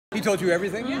He told you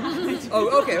everything? Yeah.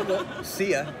 Oh, okay. Well,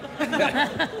 see ya.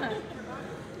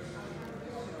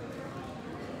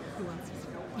 Who wants to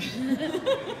go?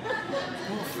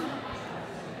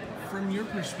 From your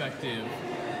perspective,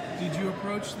 did you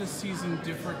approach this season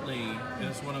differently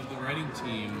as one of the writing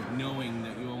team, knowing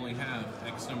that you only have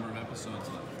X number of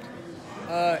episodes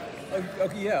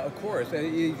left? Yeah, of course.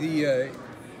 You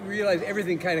realize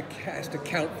everything kind of has to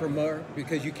count for more,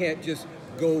 because you can't just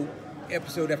go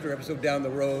episode after episode down the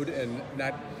road and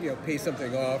not pay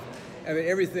something off. I mean,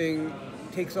 everything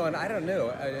takes on, I don't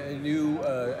know, a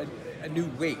new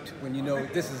weight when you know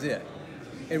this is it.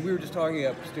 And we were just talking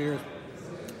upstairs.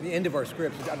 The end of our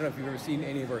scripts, I don't know if you've ever seen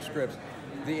any of our scripts,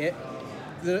 the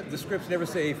scripts never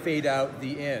say fade out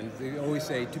the end. They always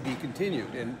say to be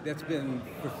continued, and that's been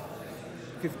for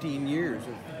 15 years,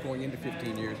 or going into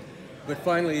 15 years. But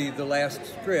finally, the last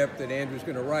script that Andrew's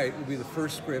going to write will be the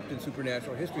first script in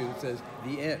supernatural history that says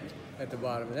the end at the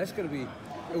bottom, and that's going to be,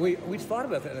 we thought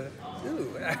about that, and I thought,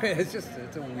 ooh, I mean, it's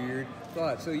a weird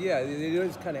thought. So yeah, they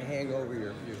just kind of hang over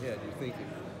your head, you're thinking.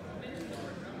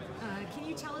 Can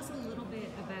you tell us a little bit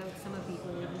about some of the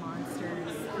old monsters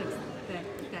that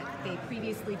they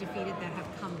previously defeated that have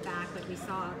come back? Like we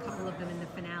saw a couple of them in the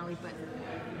finale, but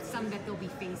some that they'll be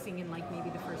facing in like maybe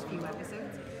the first few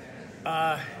episodes?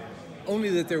 Only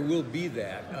that there will be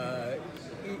that.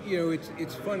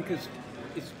 It's fun because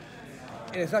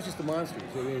it's not just the monsters.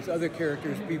 It's other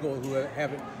characters, people who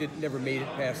never made it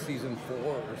past season 4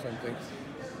 or something.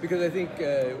 Because I think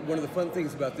one of the fun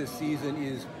things about this season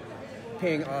is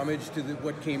paying homage to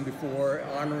what came before,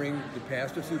 honoring the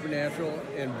past of Supernatural,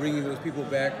 and bringing those people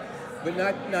back, but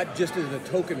not just in a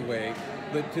token way,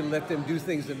 but to let them do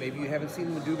things that maybe you haven't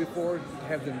seen them do before,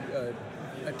 have them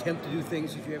attempt to do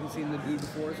things that you haven't seen them do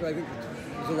before. So I think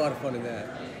there's a lot of fun in that.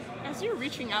 As you're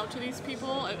reaching out to these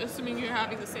people, assuming you're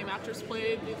having the same actors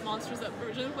play the monsters that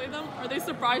originally played them, are they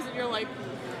surprised that you're like,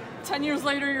 10 years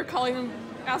later, you're calling them,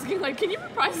 asking like, can you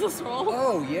reprise this role?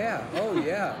 Oh yeah.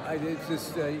 It's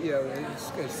just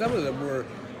some of them were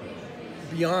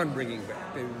beyond bringing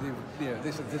back.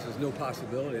 They said this was no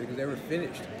possibility because they were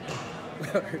finished.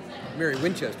 Mary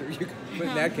Winchester, you could put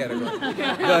in that category.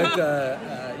 But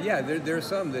there are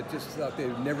some that just thought they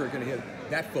were never going to hit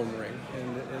that phone ring,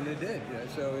 and they did.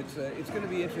 So it's going to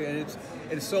be interesting,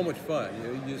 and it's so much fun.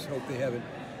 You just hope they haven't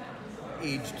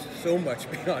aged so much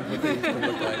beyond what they used to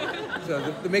look like.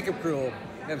 So the makeup crew will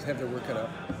have their work cut out.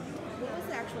 What was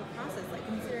the actual process like,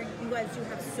 considering you guys do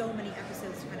have so many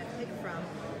episodes to kind of pick from?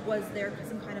 Was there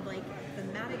some kind of like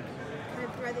thematic kind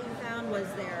of thread that you found? Was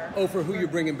there? Oh, for who you're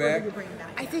bringing back?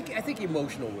 I think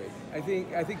emotional weight. I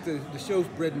think the show's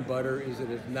bread and butter is that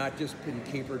it's not just been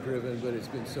caper driven, but it's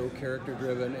been so character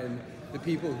driven, and the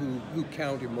people who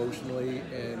count emotionally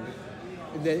and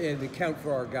they count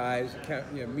for our guys,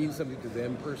 mean something to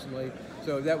them personally.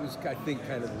 So that was, I think,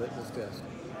 kind of the litmus test.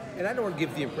 And I don't want to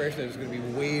give the impression that it's going to be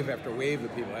wave after wave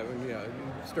of people. I mean,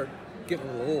 start getting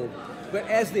a little old. But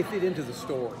as they fit into the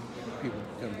story, people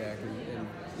come back and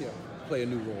play a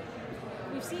new role.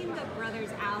 We've seen the brothers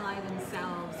ally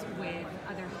themselves with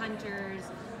other hunters,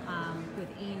 with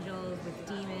angels, with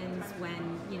demons,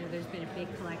 when there's been a big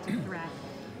collective threat.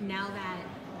 Now that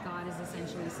God is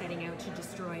essentially setting out to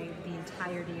destroy the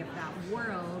entirety of that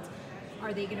world,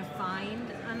 are they going to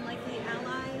find unlikely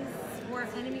allies or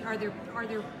enemy? Are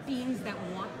there beings that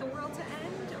want the world to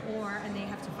end, and they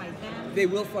have to fight them? They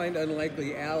will find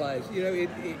unlikely allies.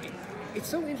 It's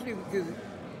so interesting because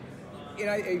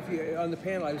on the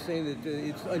panel I was saying that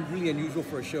it's really unusual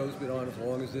for a show that's been on as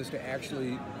long as this to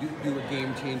actually do a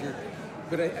game changer.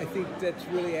 But I think that's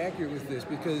really accurate with this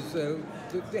because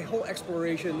the whole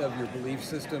exploration of your belief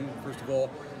system, first of all,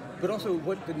 but also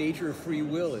what the nature of free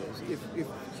will is. If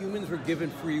humans were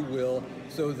given free will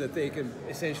so that they can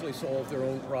essentially solve their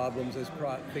own problems as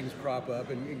things crop up,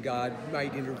 and God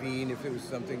might intervene if it was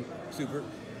something super.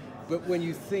 But when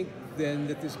you think then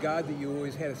that this God that you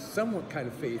always had a somewhat kind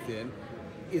of faith in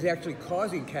is actually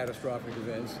causing catastrophic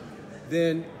events,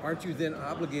 then aren't you then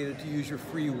obligated to use your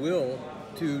free will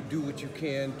to do what you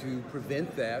can to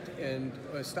prevent that and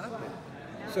stop it?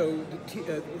 So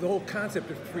the whole concept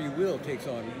of free will takes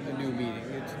on a new meaning.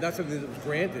 It's not something that was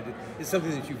granted. It's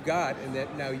something that you've got and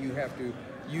that now you have to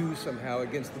use somehow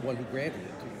against the one who granted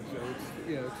it to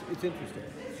you. So it's interesting.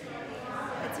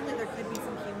 It seems like there could be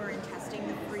some humor in testing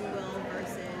the free will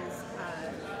versus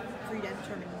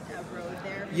predetermined road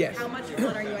there. Yes. How much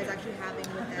fun are you guys actually having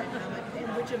with that?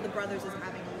 And which of the brothers is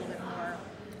having a little bit more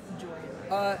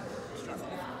joy?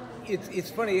 It's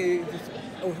funny.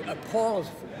 A pause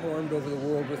formed over the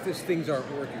world with this. Things aren't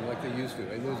working like they used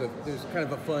to. And there's kind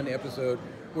of a fun episode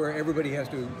where everybody has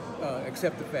to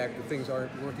accept the fact that things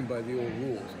aren't working by the old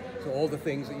rules. So all the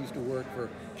things that used to work for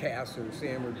Cass or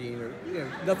Sam or Dean, or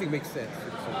nothing makes sense.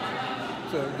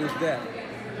 So there's that.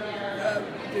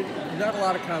 There's not a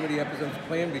lot of comedy episodes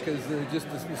planned because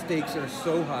the stakes are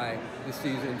so high this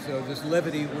season. So there's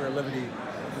levity where levity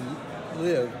can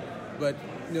live, but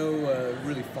no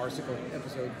really farcical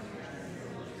episode.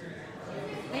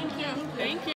 Thank you. Thank you.